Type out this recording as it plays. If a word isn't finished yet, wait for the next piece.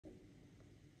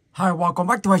Hi, welcome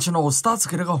back to my channel. Start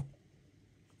kìa được không?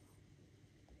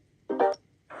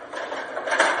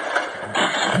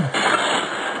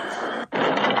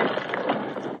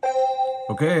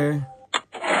 Ok.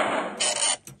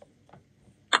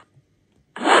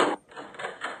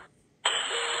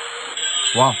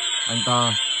 Wow, anh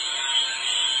ta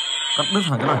cắt đứt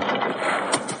hẳn cái này.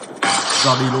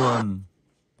 Ra đi luôn.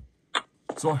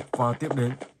 Rồi, và tiếp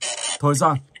đến thời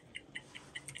gian.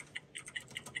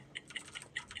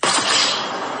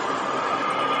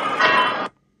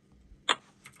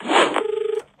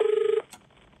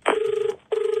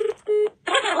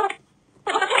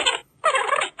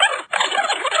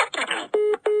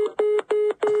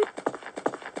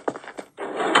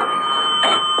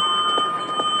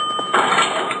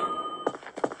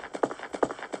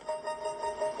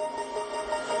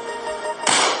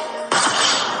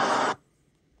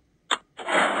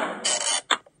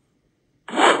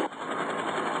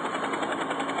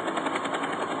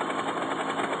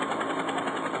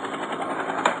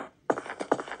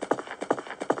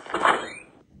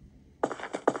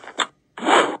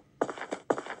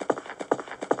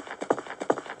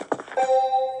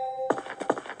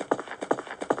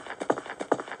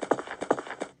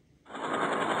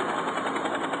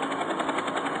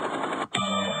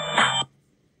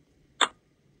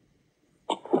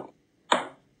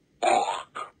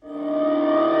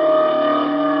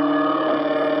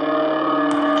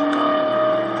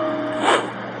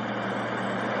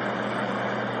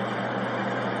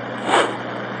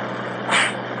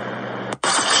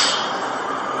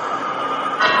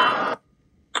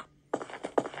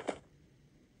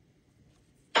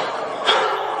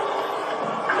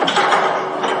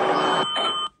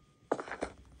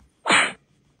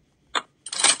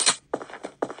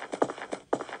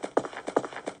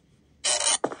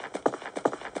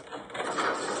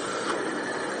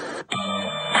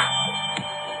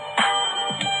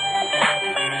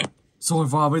 Rồi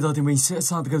và bây giờ thì mình sẽ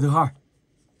sang game thứ hai.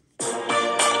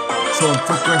 Rồi,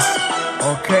 progress.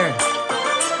 Ok.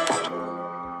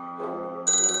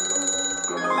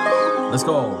 Let's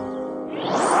go.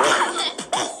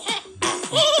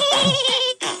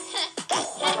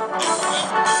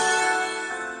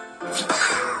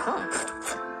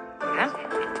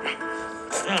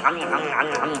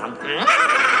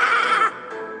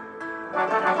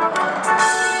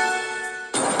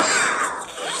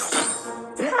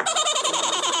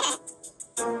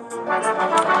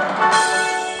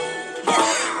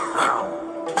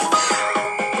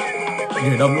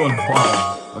 Nhảy đâm luôn.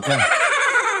 Wow. Ok.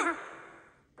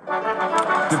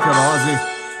 Tiếp theo đó là gì?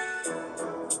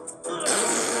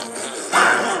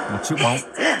 Một chiếc bóng.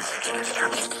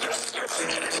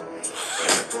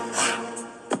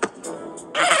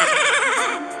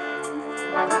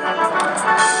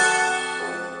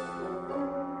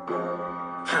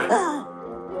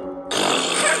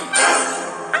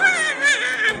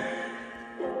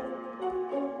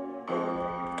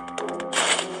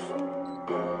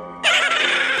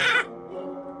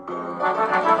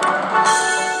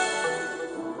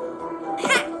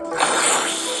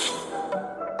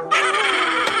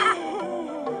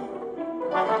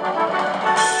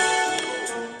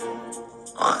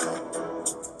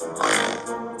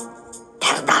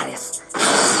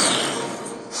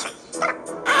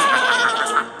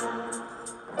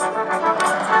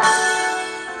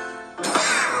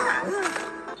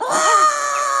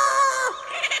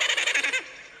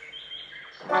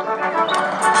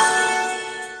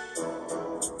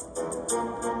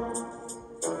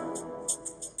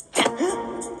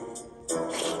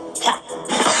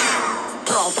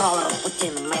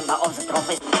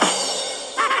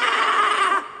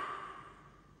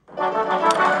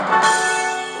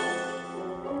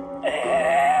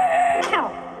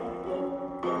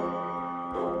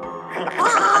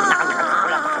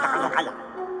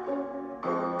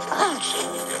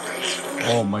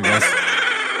 Oh my god.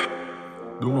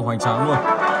 Đúng là hoành tráng luôn.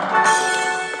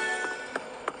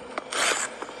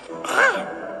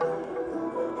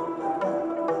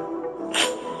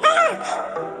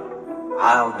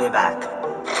 I'll be back.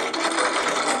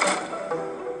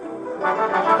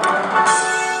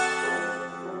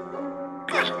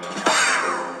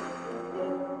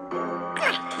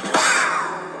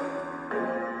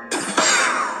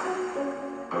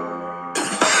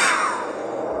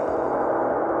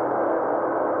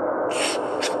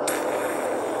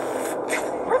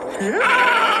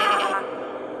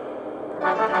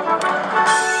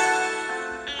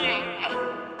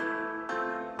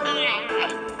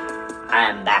 I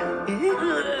am back.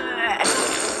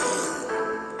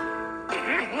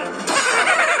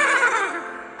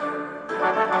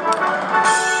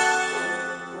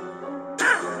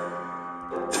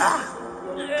 Wow,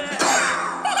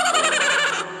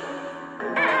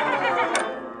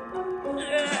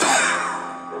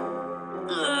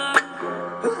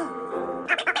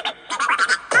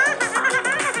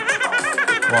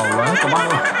 lấy hết cả mắt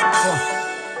rồi. Rồi.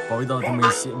 Và bây giờ thì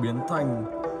mình sẽ biến thành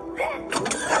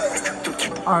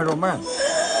Iron Man.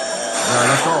 Rồi,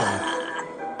 let's go.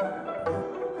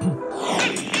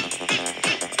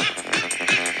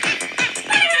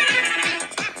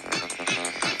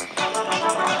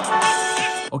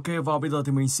 Ok, và bây giờ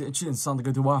thì mình sẽ chuyển sang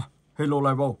cái thứ ba, Hello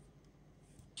Level.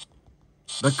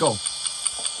 Let's go.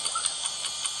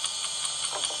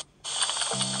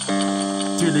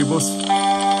 Chili Boost.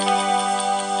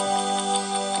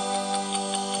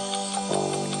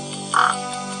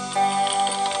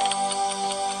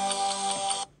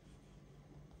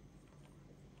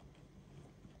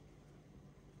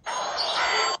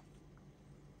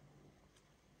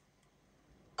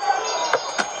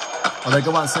 Ở đây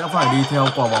các bạn sẽ phải đi theo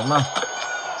quả bóng này.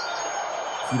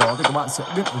 Khi đó thì các bạn sẽ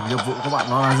biết được nhiệm vụ của các bạn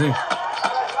nó là gì.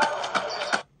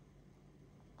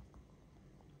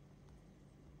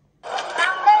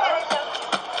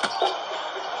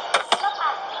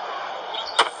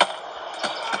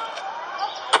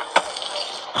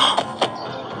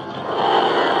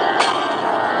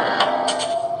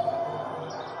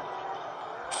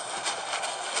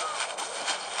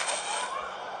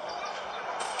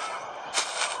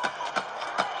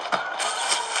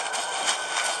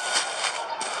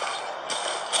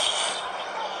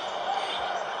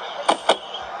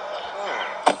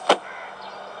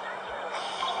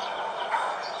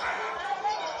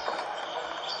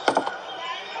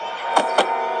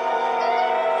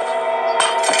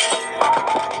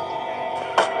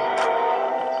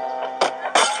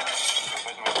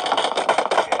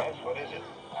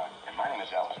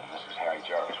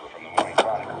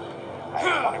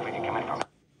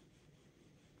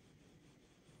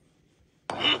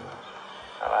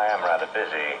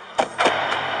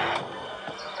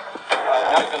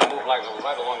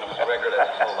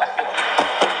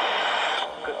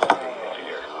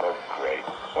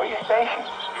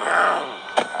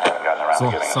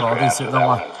 Rồi, sau đó thì sẽ ra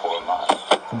ngoài.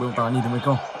 Không biết ông ta nhìn thấy mình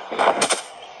không?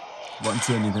 Vẫn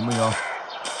chưa nhìn thấy mình đâu.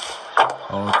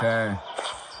 Ok.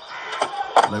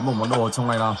 Lấy một món đồ trong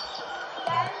này nào.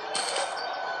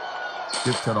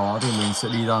 Tiếp theo đó thì mình sẽ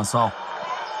đi ra đằng sau.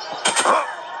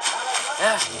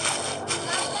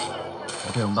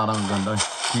 Có thể ông ta đang gần đây.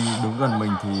 Khi đứng gần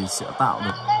mình thì sẽ tạo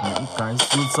được những cái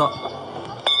run sợ.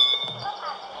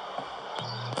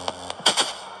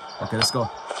 Ok, let's go.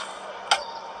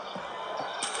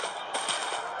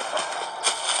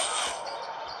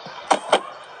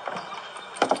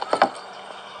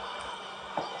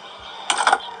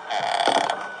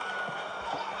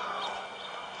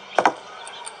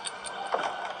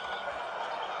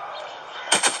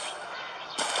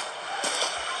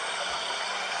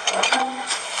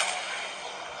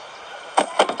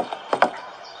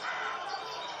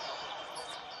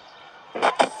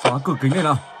 Phá cửa kính này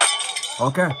nào.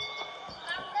 Ok.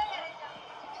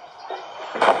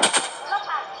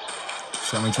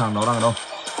 Xem anh chàng đó đang ở đâu.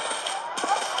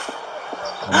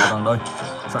 Ông ta đang đây.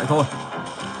 Chạy thôi.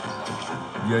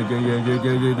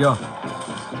 Yeah.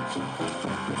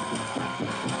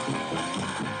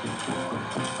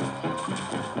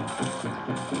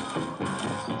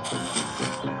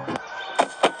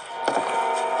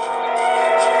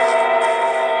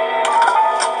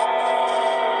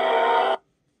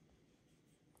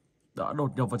 Đã đột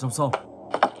nhập vào trong sâu.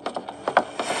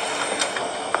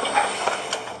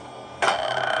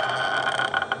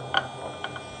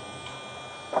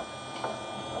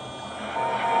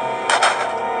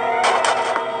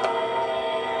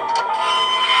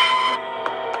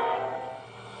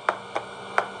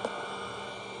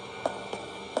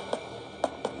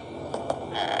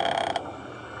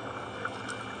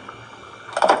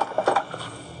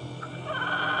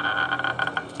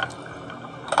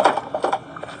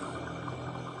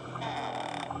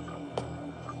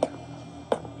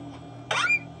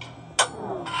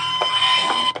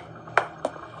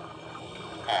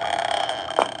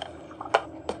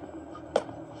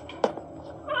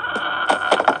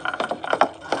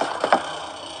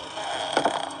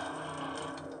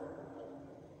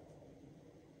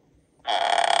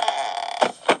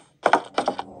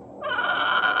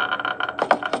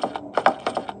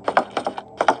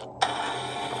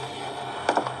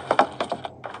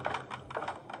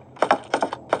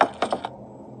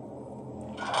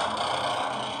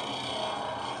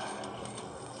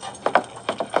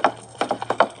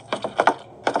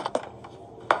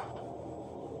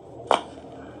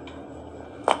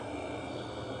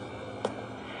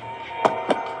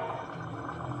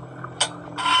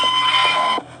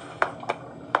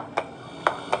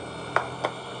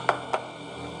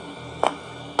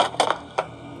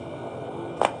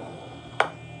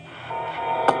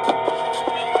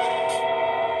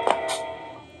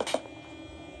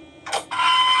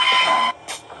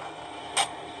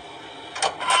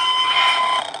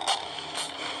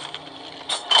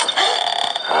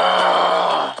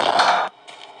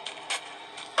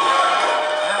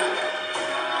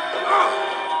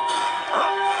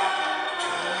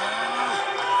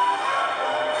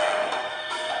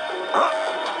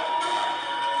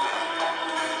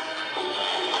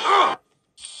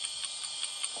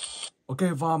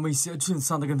 và mình sẽ chuyển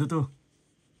sang tới game thứ tư.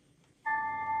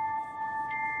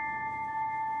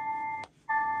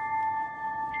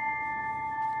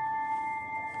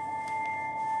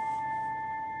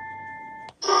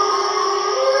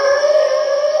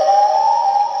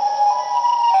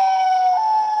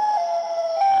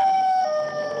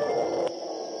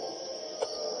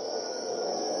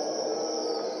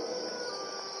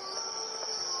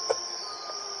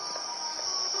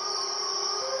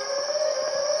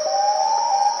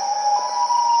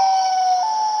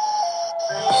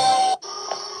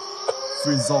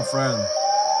 Friends of friend.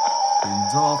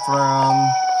 Friends of friend.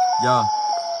 Yeah.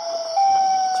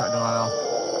 Chạy đường này nào.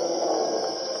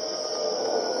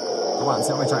 Các bạn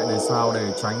sẽ phải chạy để sao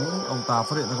để tránh ông ta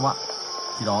phát hiện ra các bạn.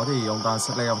 Khi đó thì ông ta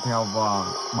sẽ leo theo và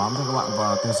bám theo các bạn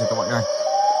và tiêu diệt các bạn ngay.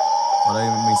 Ở đây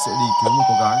mình sẽ đi cứu một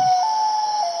cô gái.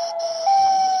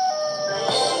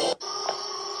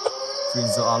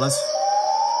 Friends of Alice.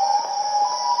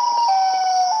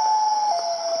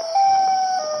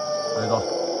 Đây rồi.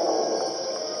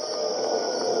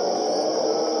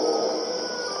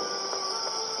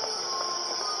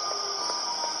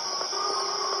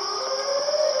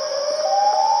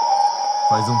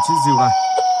 Phải dùng chiếc rìu này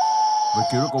mới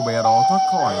cứu được cô bé đó thoát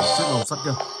khỏi chiếc lồng sắt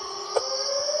kia.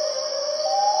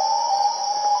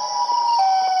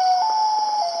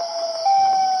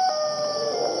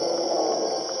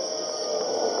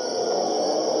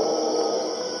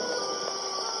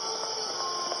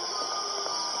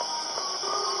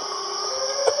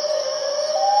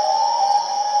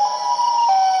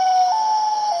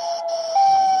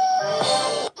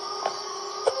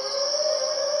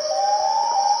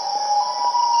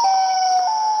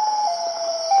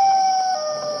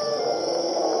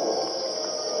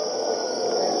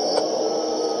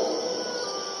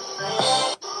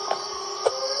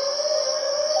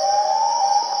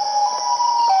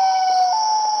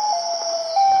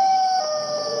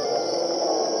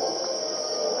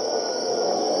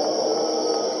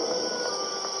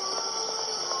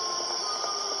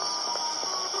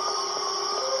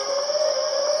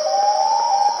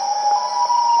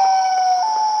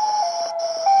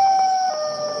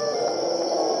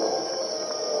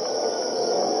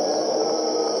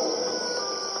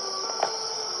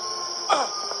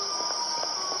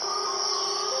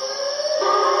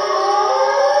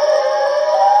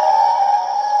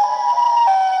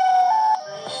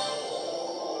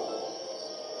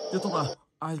 Tiếp tục là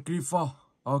I agree for.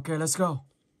 Ok, let's go.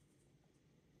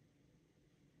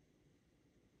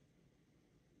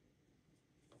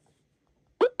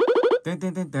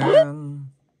 Tên.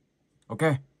 Ok.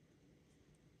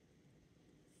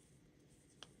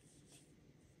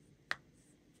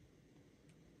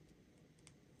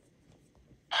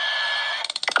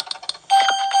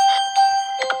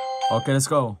 Ok, let's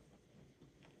go.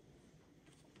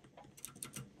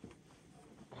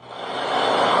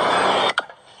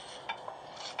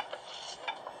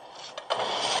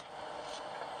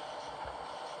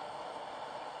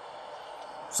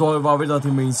 Rồi và bây giờ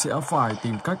thì mình sẽ phải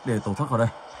tìm cách để tẩu thoát khỏi đây.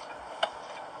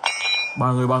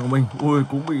 Ba người bạn của mình, ui,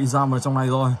 cũng bị giam ở trong này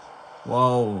rồi.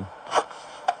 Wow.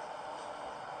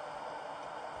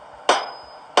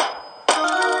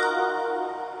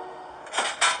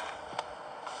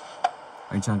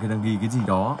 Anh chàng kia đang ghi cái gì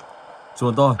đó.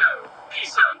 Chuồn tôi.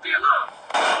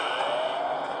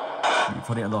 Bị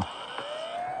phát hiện rồi.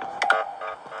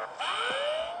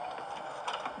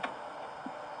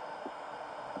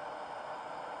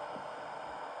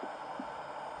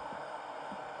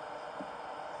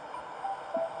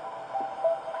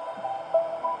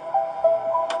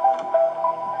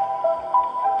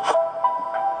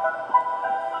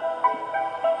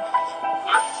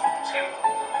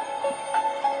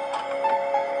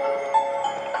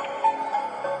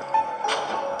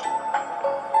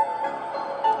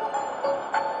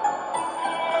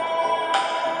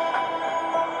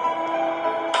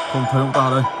 Không thấy ông ta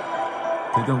đây.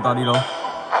 Thế thì ông ta đi đâu?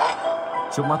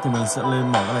 Trước mắt thì mình sẽ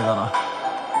lên mở cái này ra đã.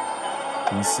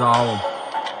 Thì sao?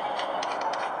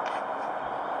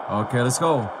 Ok, let's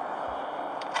go.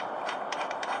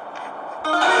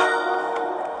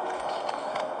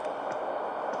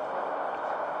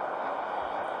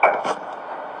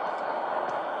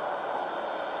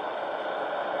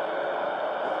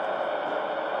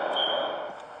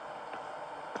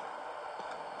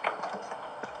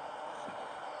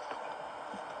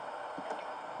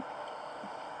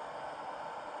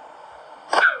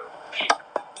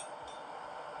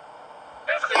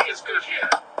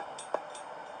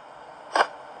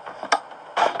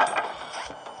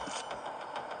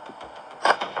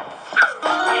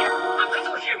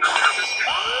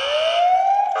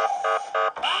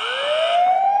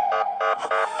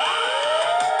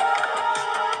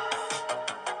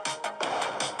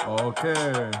 Ok.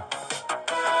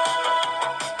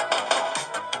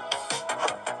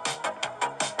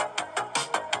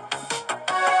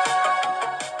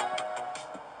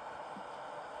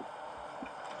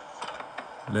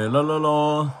 Lê lô lô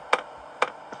lô.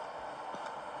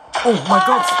 Oh my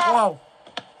god, wow.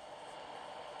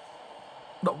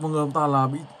 Động vào người ông ta là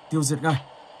bị tiêu diệt ngay.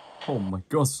 Oh my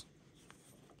god.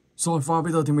 Rồi và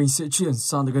bây giờ thì mình sẽ chuyển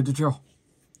sang cái tiếp theo.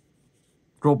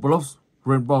 Roblox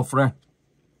Rainbow Friend.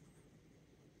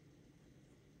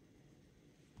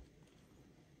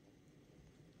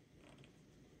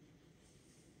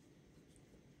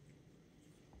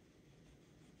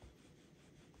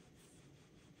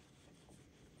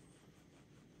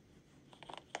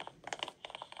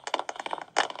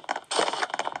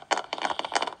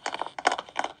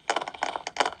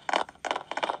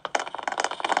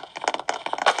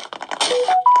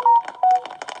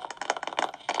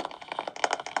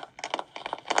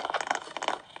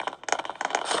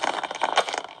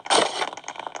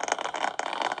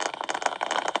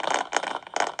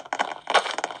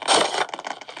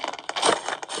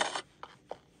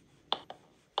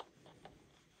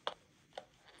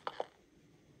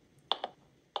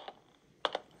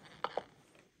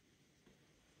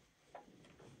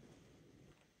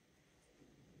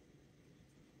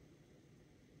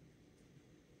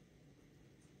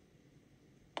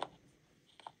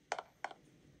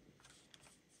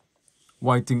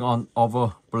 Waiting on over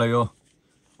player.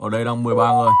 Ở đây đang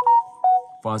 13 người.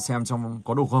 Và xem trong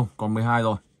có đủ không? Còn 12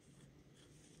 rồi.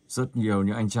 Rất nhiều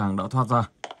những anh chàng đã thoát ra.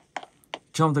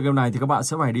 Trong tựa game này thì các bạn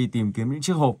sẽ phải đi tìm kiếm những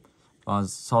chiếc hộp. Và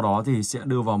sau đó thì sẽ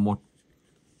đưa vào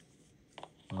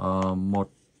một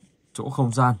chỗ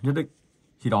không gian nhất định.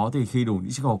 Khi đó thì khi đủ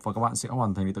những chiếc hộp và các bạn sẽ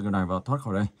hoàn thành tựa game này và thoát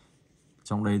khỏi đây.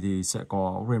 Trong đây thì sẽ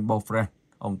có Rainbow Friend.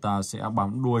 Ông ta sẽ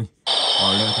bám đuôi và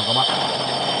lên theo các bạn.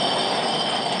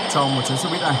 Trong một chuyến xe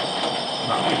buýt này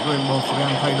đã bị Rainbow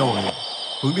Friend thay đổi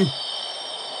hướng đi.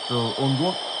 Từ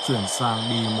Onward chuyển sang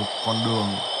đi một con đường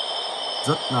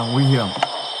rất là nguy hiểm.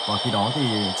 Và khi đó thì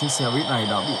chiếc xe buýt này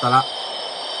đã bị tai nạn.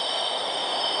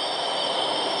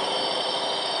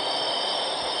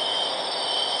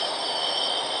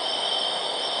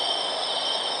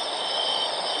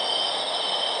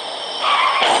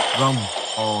 Vâng,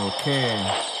 ok.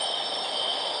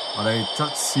 Ở đây chắc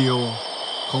siêu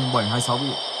 0726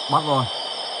 bị bắt rồi.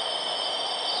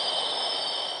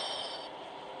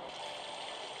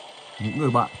 Những người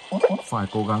bạn phải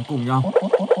cố gắng cùng nhau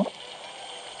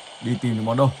đi tìm được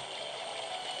món đồ.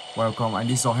 Welcome and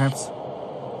these are helps.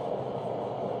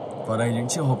 Và đây những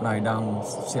chiếc hộp này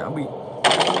sẽ bị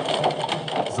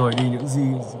rời đi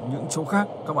những chỗ khác.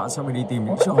 Các bạn sẽ phải đi tìm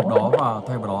những chiếc hộp đó và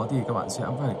thay vào đó thì các bạn sẽ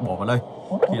phải bỏ vào đây.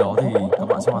 Khi đó thì các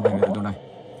bạn sẽ hoàn thành được điều này.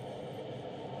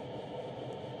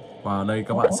 Và đây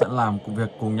các bạn sẽ làm công việc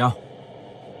cùng nhau.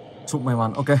 Chúc may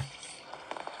mắn. Ok.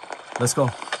 Let's go.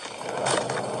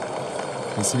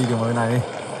 Mình sẽ đi đường vào bên này đi.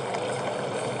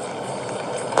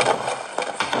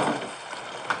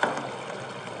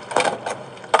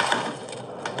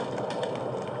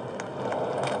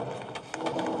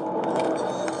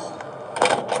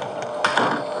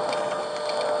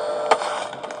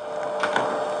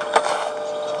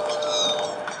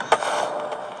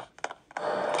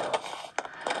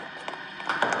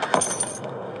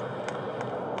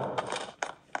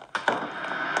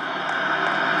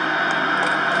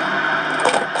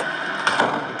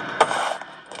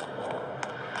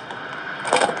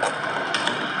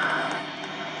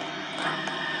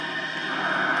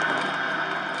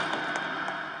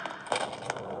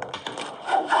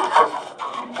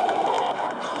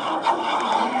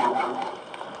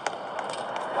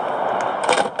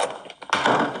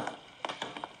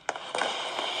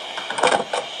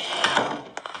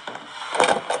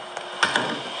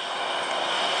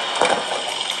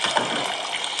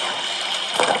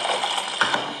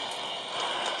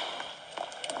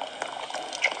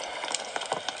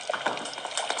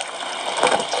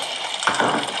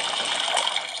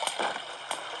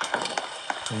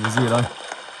 Cái gì ở đây?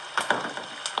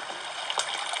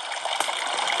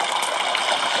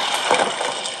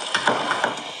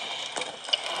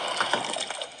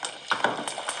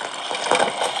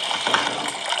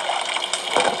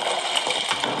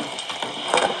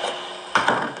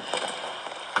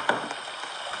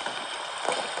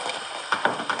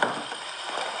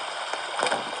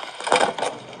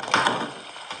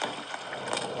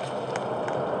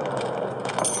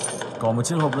 Có một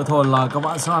chiếc hộp nữa thôi là các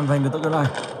bạn sẽ hoàn thành được tất cái này.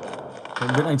 Không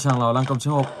biết anh chàng nào đang cầm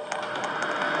chiếc hộp.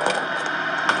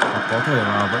 Hoặc có thể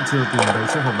là vẫn chưa tìm thấy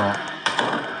chiếc hộp đó.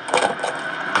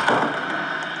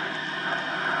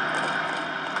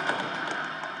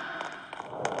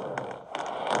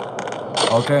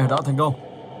 Ok, đã thành công.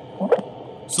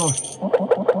 Rồi.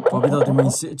 Và bây giờ thì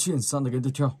mình sẽ chuyển sang cái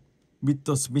tiếp theo.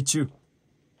 Mr. Smith.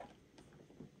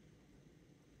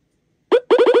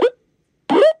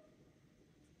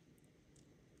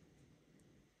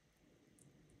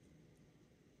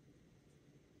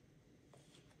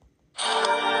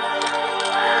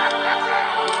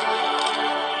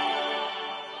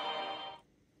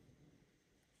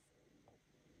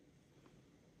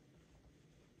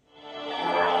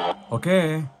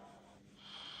 Okay.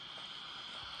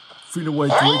 Find a way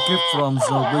to escape from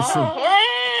the prison.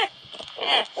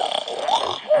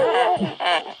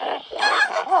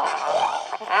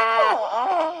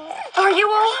 Are you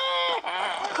all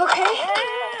okay?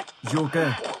 You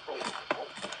okay?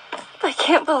 I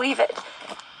can't believe it.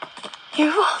 You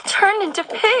all turned into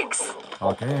pigs.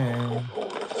 Okay.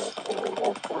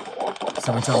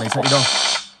 Xem anh chàng này chạy đi đâu?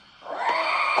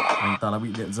 Anh ta đã bị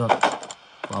điện giật.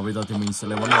 Và bây giờ thì mình sẽ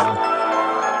lấy món đồ này.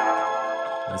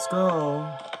 Let's go.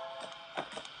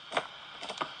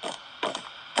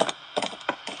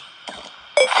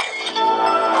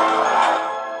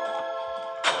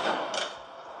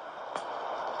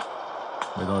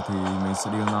 Bây giờ thì mình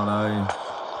sẽ đi hướng nào đây?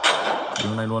 Đi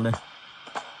hướng này luôn đi.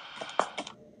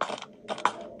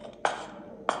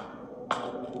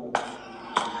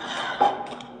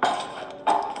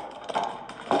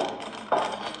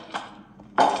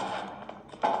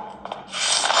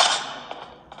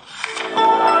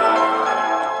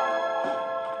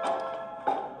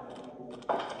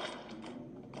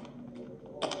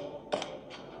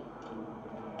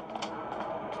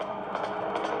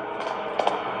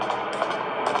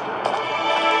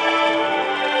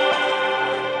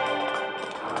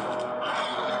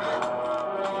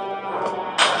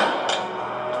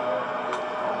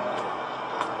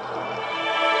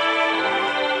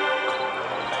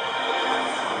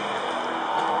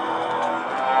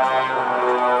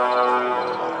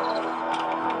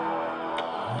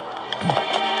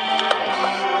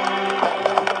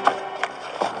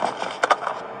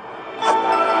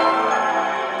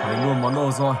 Món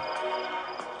đồ rồi.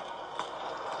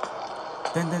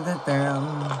 Tên.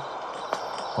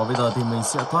 Và bây giờ thì mình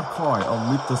sẽ thoát khỏi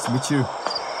ông Mr. Smith.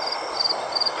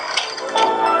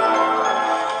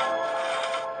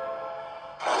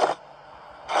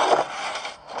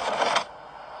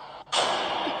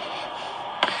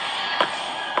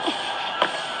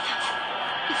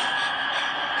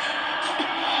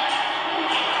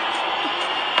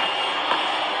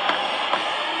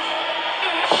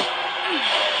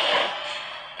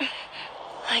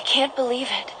 I can't believe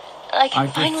it. I can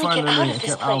finally get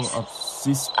out of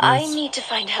this place. I need to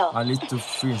find help. I need to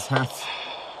find help.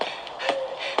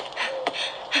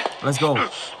 Let's go.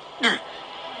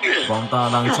 Và ông ta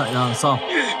đang chạy đằng sau.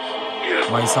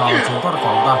 May sao trốn thoát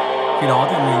khỏi ông ta. Khi đó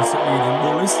thì mình sẽ đi đến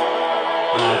Baldis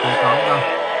và tố cáo ông ta,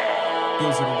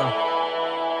 tiêu diệt ông ta.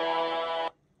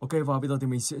 Ok, và bây giờ thì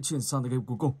mình sẽ chuyển sang cái game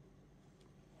cuối cùng.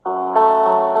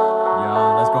 Yeah,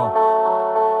 let's go.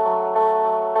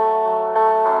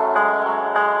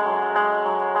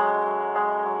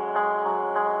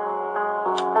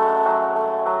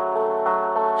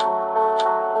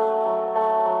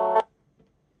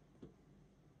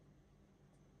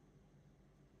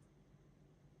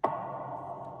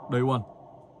 Day 1.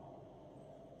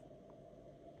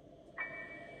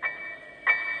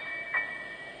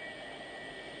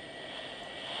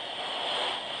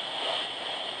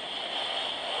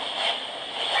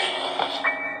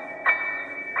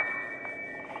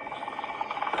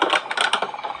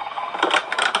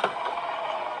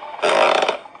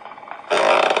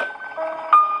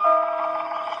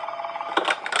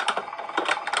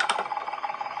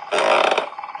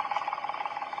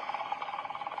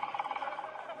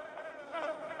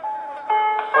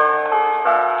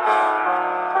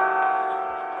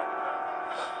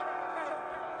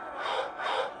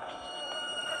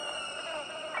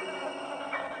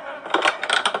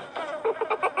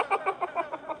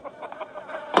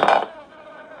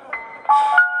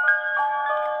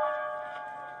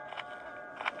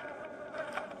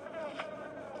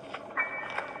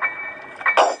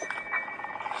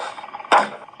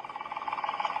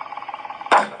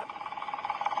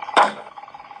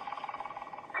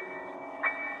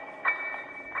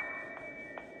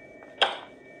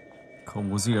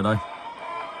 Không có gì ở đây.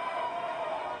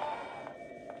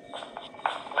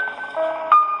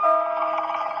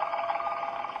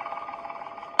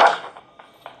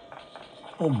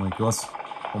 Oh my god,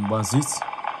 ông Baldis.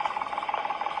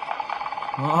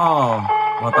 Wow,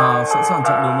 và ta sẵn sàng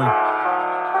chặn đường mình.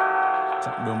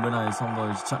 Chặn đường bên này xong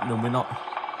rồi chặn đường bên nọ.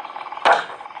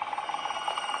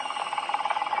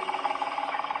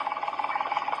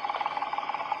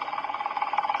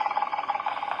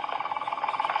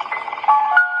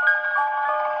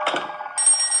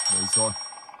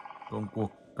 công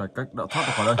cuộc cải cách đã thoát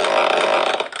được khỏi đây.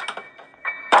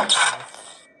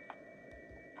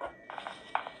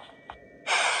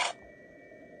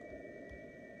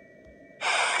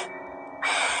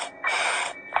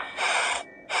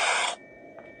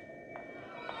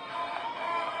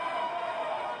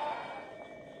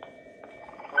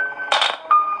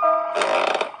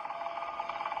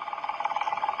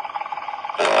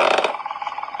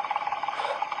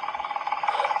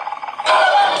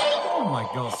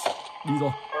 Đi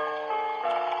rồi.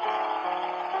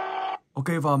 Ok,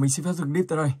 và mình xin phép dừng clip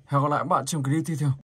tại đây. Hẹn gặp lại các bạn trong clip tiếp theo.